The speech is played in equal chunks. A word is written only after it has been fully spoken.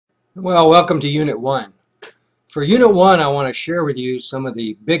Well, welcome to Unit 1. For Unit 1, I want to share with you some of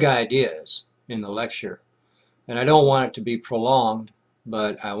the big ideas in the lecture. And I don't want it to be prolonged,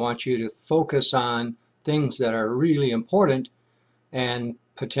 but I want you to focus on things that are really important and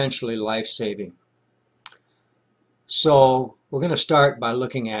potentially life-saving. So we're going to start by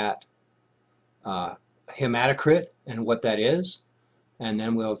looking at hematocrit and what that is, and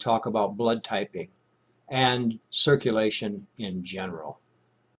then we'll talk about blood typing and circulation in general.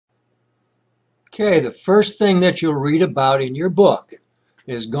 Okay, the first thing that you'll read about in your book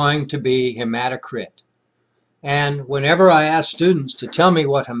is going to be hematocrit. And whenever I ask students to tell me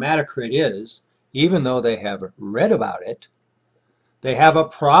what hematocrit is, even though they have read about it, they have a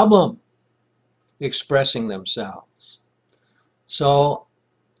problem expressing themselves. So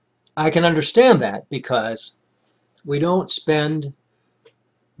I can understand that because we don't spend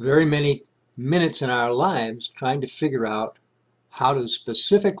very many minutes in our lives trying to figure out how to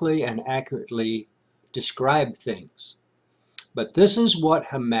specifically and accurately describe things. But this is what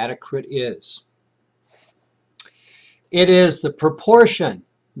hematocrit is. It is the proportion,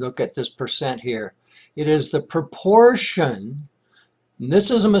 look at this percent here, it is the proportion, and this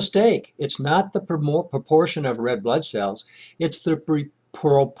is a mistake, it's not the proportion of red blood cells, it's the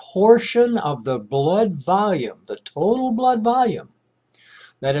proportion of the blood volume, the total blood volume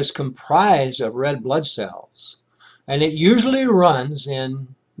that is comprised of red blood cells. And it usually runs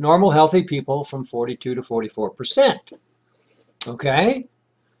in normal healthy people from 42 to 44%. Okay?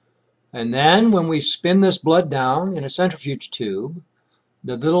 And then when we spin this blood down in a centrifuge tube,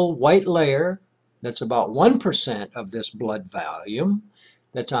 the little white layer that's about 1% of this blood volume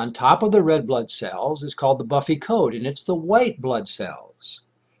that's on top of the red blood cells is called the Buffy coat, and it's the white blood cells.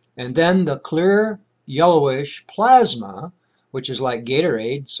 And then the clear yellowish plasma, which is like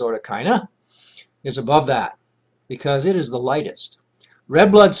Gatorade, sort of, kinda, is above that because it is the lightest.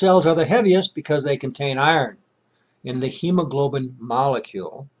 Red blood cells are the heaviest because they contain iron in the hemoglobin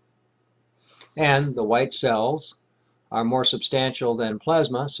molecule. And the white cells are more substantial than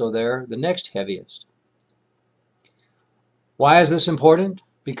plasma, so they're the next heaviest. Why is this important?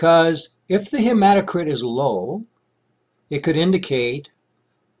 Because if the hematocrit is low, it could indicate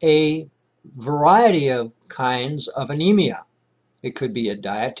a variety of kinds of anemia. It could be a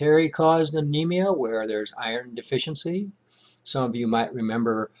dietary caused anemia where there's iron deficiency. Some of you might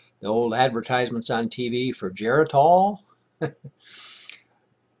remember the old advertisements on TV for Geritol.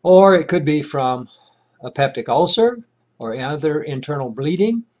 Or it could be from a peptic ulcer or other internal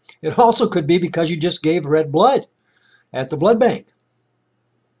bleeding. It also could be because you just gave red blood at the blood bank.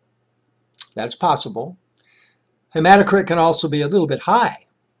 That's possible. Hematocrit can also be a little bit high.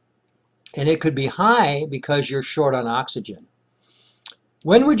 And it could be high because you're short on oxygen.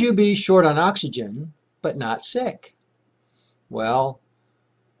 When would you be short on oxygen but not sick? Well,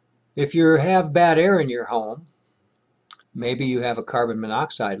 if you have bad air in your home, maybe you have a carbon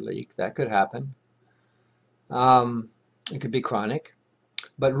monoxide leak. That could happen. It could be chronic.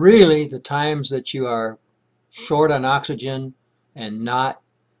 But really, the times that you are short on oxygen and not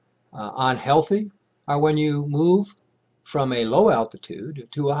unhealthy are when you move from a low altitude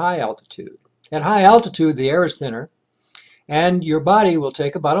to a high altitude. At high altitude, the air is thinner, and your body will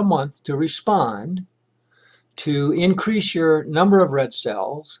take about a month to respond to increase your number of red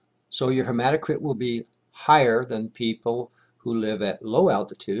cells, so your hematocrit will be higher than people who live at low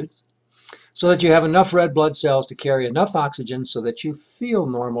altitudes, so that you have enough red blood cells to carry enough oxygen so that you feel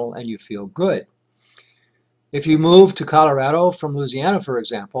normal and you feel good. If you move to Colorado from Louisiana, for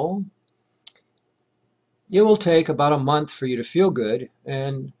example, it will take about a month for you to feel good,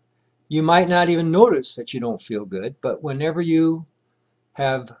 and you might not even notice that you don't feel good, but whenever you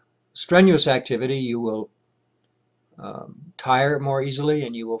have strenuous activity, you will tire more easily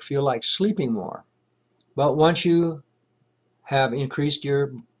and you will feel like sleeping more. But once you have increased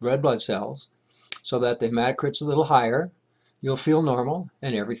your red blood cells so that the hematocrit's a little higher, you'll feel normal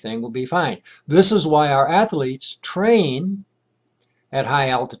and everything will be fine. This is why our athletes train at high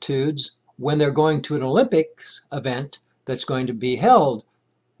altitudes when they're going to an Olympics event that's going to be held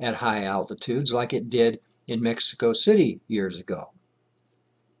at high altitudes, like it did in Mexico City years ago.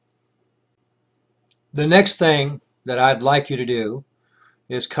 The next thing that I'd like you to do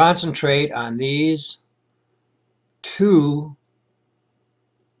is concentrate on these two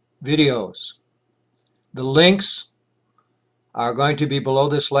videos. The links are going to be below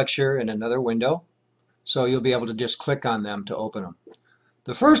this lecture in another window, so you'll be able to just click on them to open them.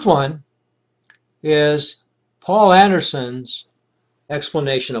 The first one is Paul Anderson's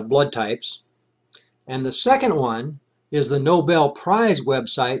explanation of blood types, and the second one is the Nobel Prize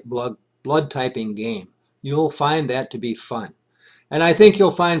website blood typing game. You'll find that to be fun. And I think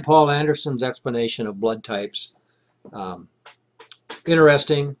you'll find Paul Anderson's explanation of blood types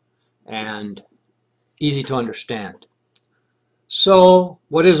interesting and easy to understand. So,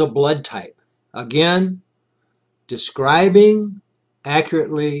 what is a blood type? Again, describing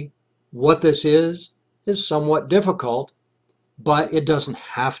accurately what this is somewhat difficult, but it doesn't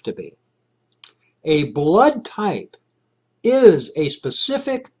have to be. A blood type is a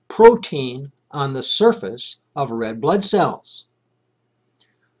specific protein on the surface of red blood cells.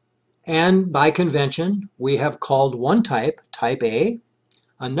 And by convention, we have called one type type A,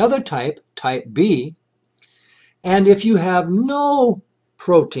 another type type B, and if you have no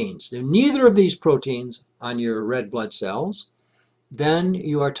proteins, neither of these proteins on your red blood cells, then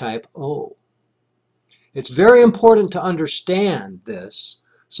you are type O. It's very important to understand this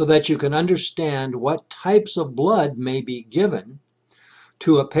so that you can understand what types of blood may be given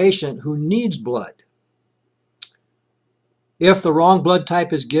to a patient who needs blood. If the wrong blood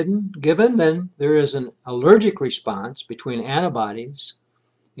type is given, then there is an allergic response between antibodies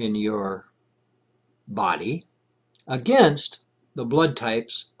in your body against the blood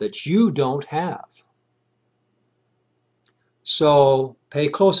types that you don't have. So pay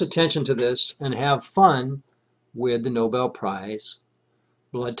close attention to this and have fun with the Nobel Prize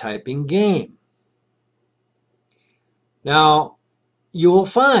blood typing game. Now, you will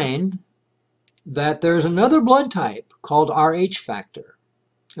find that there's another blood type called Rh factor,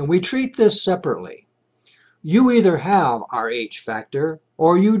 and we treat this separately. You either have Rh factor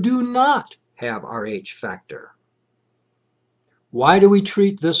or you do not have Rh factor. Why do we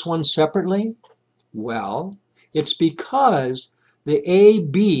treat this one separately? Well, it's because the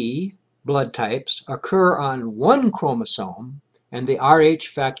AB blood types occur on one chromosome and the Rh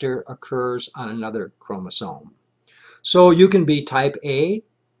factor occurs on another chromosome. So you can be type A,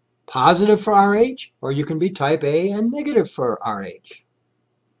 positive for Rh, or you can be type A and negative for Rh.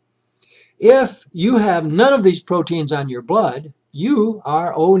 If you have none of these proteins on your blood, you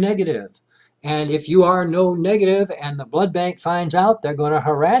are O negative. And if you are no negative and the blood bank finds out, they're going to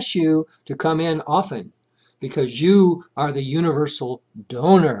harass you to come in often because you are the universal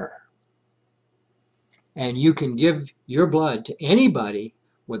donor. And you can give your blood to anybody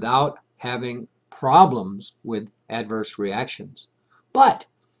without having problems with adverse reactions. But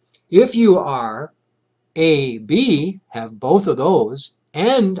if you are AB, have both of those,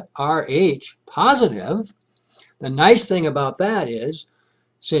 and Rh positive, the nice thing about that is,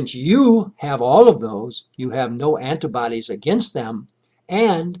 since you have all of those, you have no antibodies against them,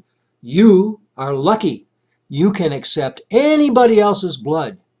 and you are lucky. You can accept anybody else's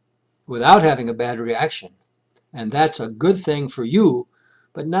blood without having a bad reaction. And that's a good thing for you,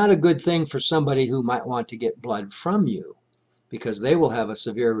 but not a good thing for somebody who might want to get blood from you, because they will have a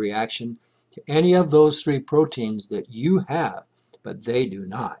severe reaction to any of those three proteins that you have, but they do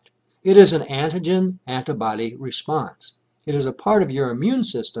not. It is an antigen-antibody response. It is a part of your immune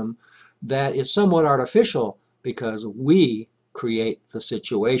system that is somewhat artificial because we create the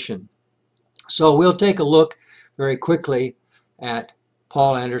situation. So we'll take a look very quickly at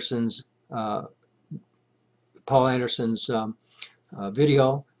Paul Anderson's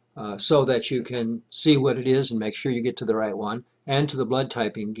video so that you can see what it is and make sure you get to the right one, and to the blood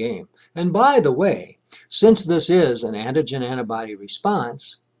typing game. And by the way, since this is an antigen-antibody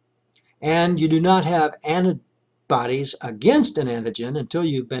response, and you do not have antibodies against an antigen until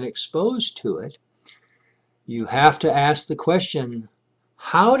you've been exposed to it, you have to ask the question,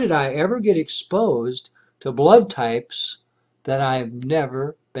 how did I ever get exposed to blood types that I've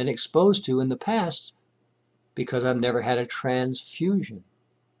never been exposed to in the past because I've never had a transfusion?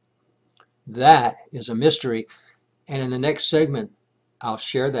 That is a mystery, and in the next segment I'll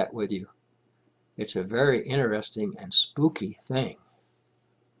share that with you. It's a very interesting and spooky thing.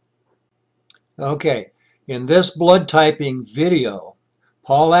 Okay, in this blood typing video,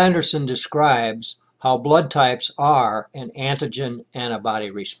 Paul Anderson describes how blood types are an antigen-antibody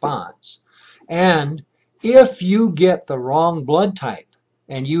response. And if you get the wrong blood type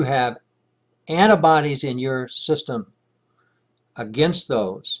and you have antibodies in your system against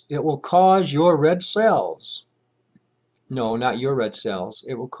those, it will cause your red cells, no, not your red cells,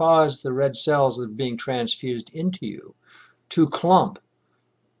 it will cause the red cells that are being transfused into you to clump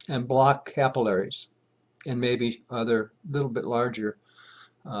and block capillaries and maybe other little bit larger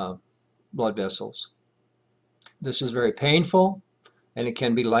blood vessels. This is very painful and it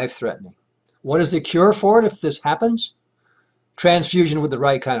can be life-threatening. What is the cure for it if this happens? Transfusion with the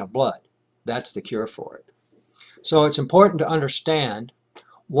right kind of blood. That's the cure for it. So it's important to understand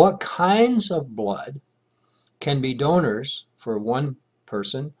what kinds of blood can be donors for one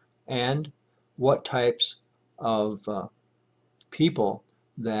person and what types of people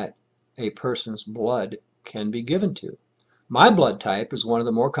that a person's blood can be given to. My blood type is one of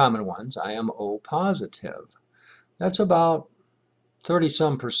the more common ones. I am O positive. That's about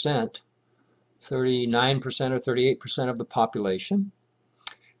 30-some percent, 39% or 38% of the population.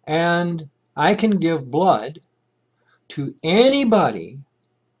 And I can give blood to anybody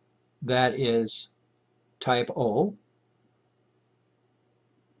that is type O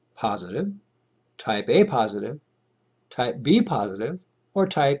positive, type A positive, type B positive, or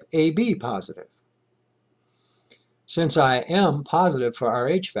type AB positive. Since I am positive for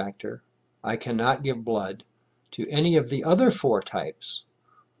Rh factor, I cannot give blood to any of the other 4 types,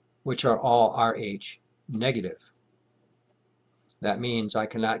 which are all Rh negative. That means I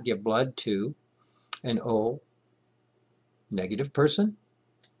cannot give blood to an O negative person,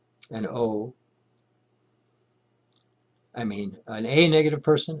 an A negative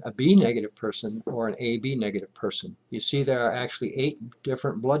person, a B negative person, or an AB negative person. You see there are actually 8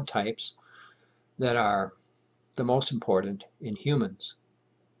 different blood types that are the most important in humans.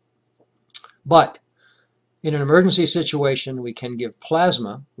 But in an emergency situation, we can give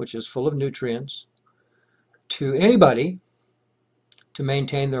plasma, which is full of nutrients, to anybody to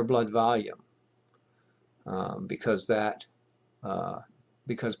maintain their blood volume, because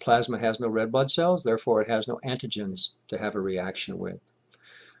plasma has no red blood cells, therefore it has no antigens to have a reaction with.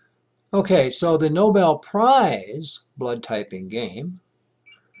 Okay, so the Nobel Prize blood typing game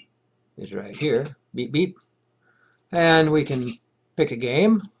is right here. Beep, beep. And we can pick a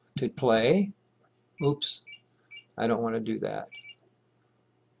game to play. Oops, I don't want to do that.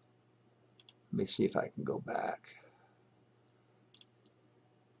 Let me see if I can go back.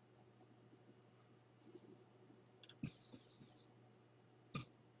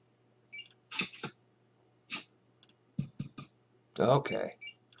 Okay,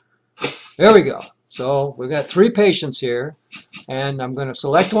 there we go. So we've got 3 patients here, and I'm going to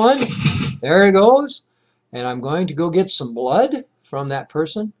select one. There it goes. And I'm going to go get some blood from that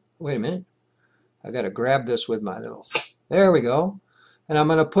person. Wait a minute. I got to grab this with my little... There we go. And I'm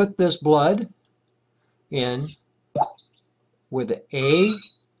going to put this blood in with the A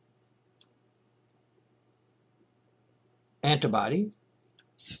antibody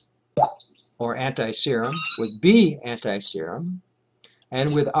or anti-serum, with B anti-serum,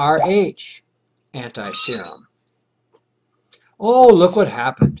 and with RH anti-serum. Oh, look what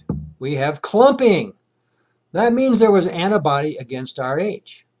happened. We have clumping. That means there was antibody against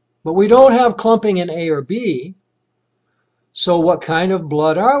RH. But we don't have clumping in A or B. So what kind of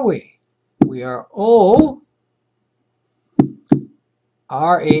blood are we? We are O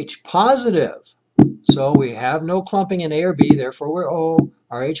RH positive. So we have no clumping in A or B, therefore we're O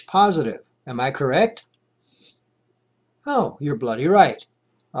RH positive. Am I correct? Oh, you're bloody right.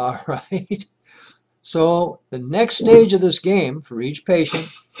 All right. So the next stage of this game for each patient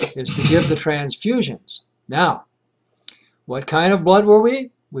is to give the transfusions. Now, what kind of blood were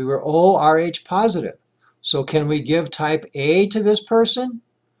we? We were O-RH positive. So can we give type A to this person?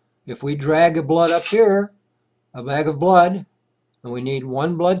 If we drag a blood up here, a bag of blood, and we need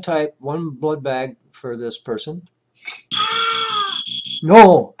one blood type, one blood bag for this person.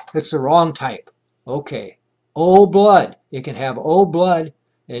 No, it's the wrong type. Okay, O blood. It can have O blood,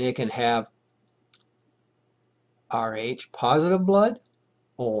 and it can have RH positive blood,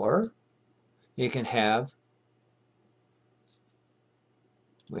 or it can have,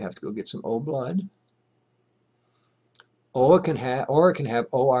 we have to go get some O blood, or it can have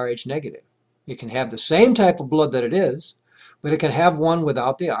ORH negative. It can have the same type of blood that it is, but it can have one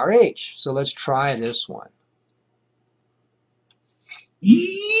without the RH. So let's try this one.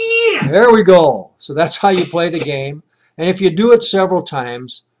 Yes! There we go. So that's how you play the game. And if you do it several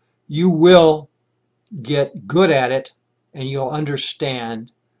times, you will get good at it, and you'll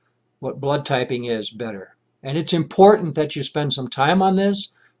understand what blood typing is better. And it's important that you spend some time on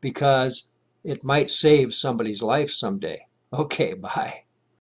this, because it might save somebody's life someday. Okay, bye.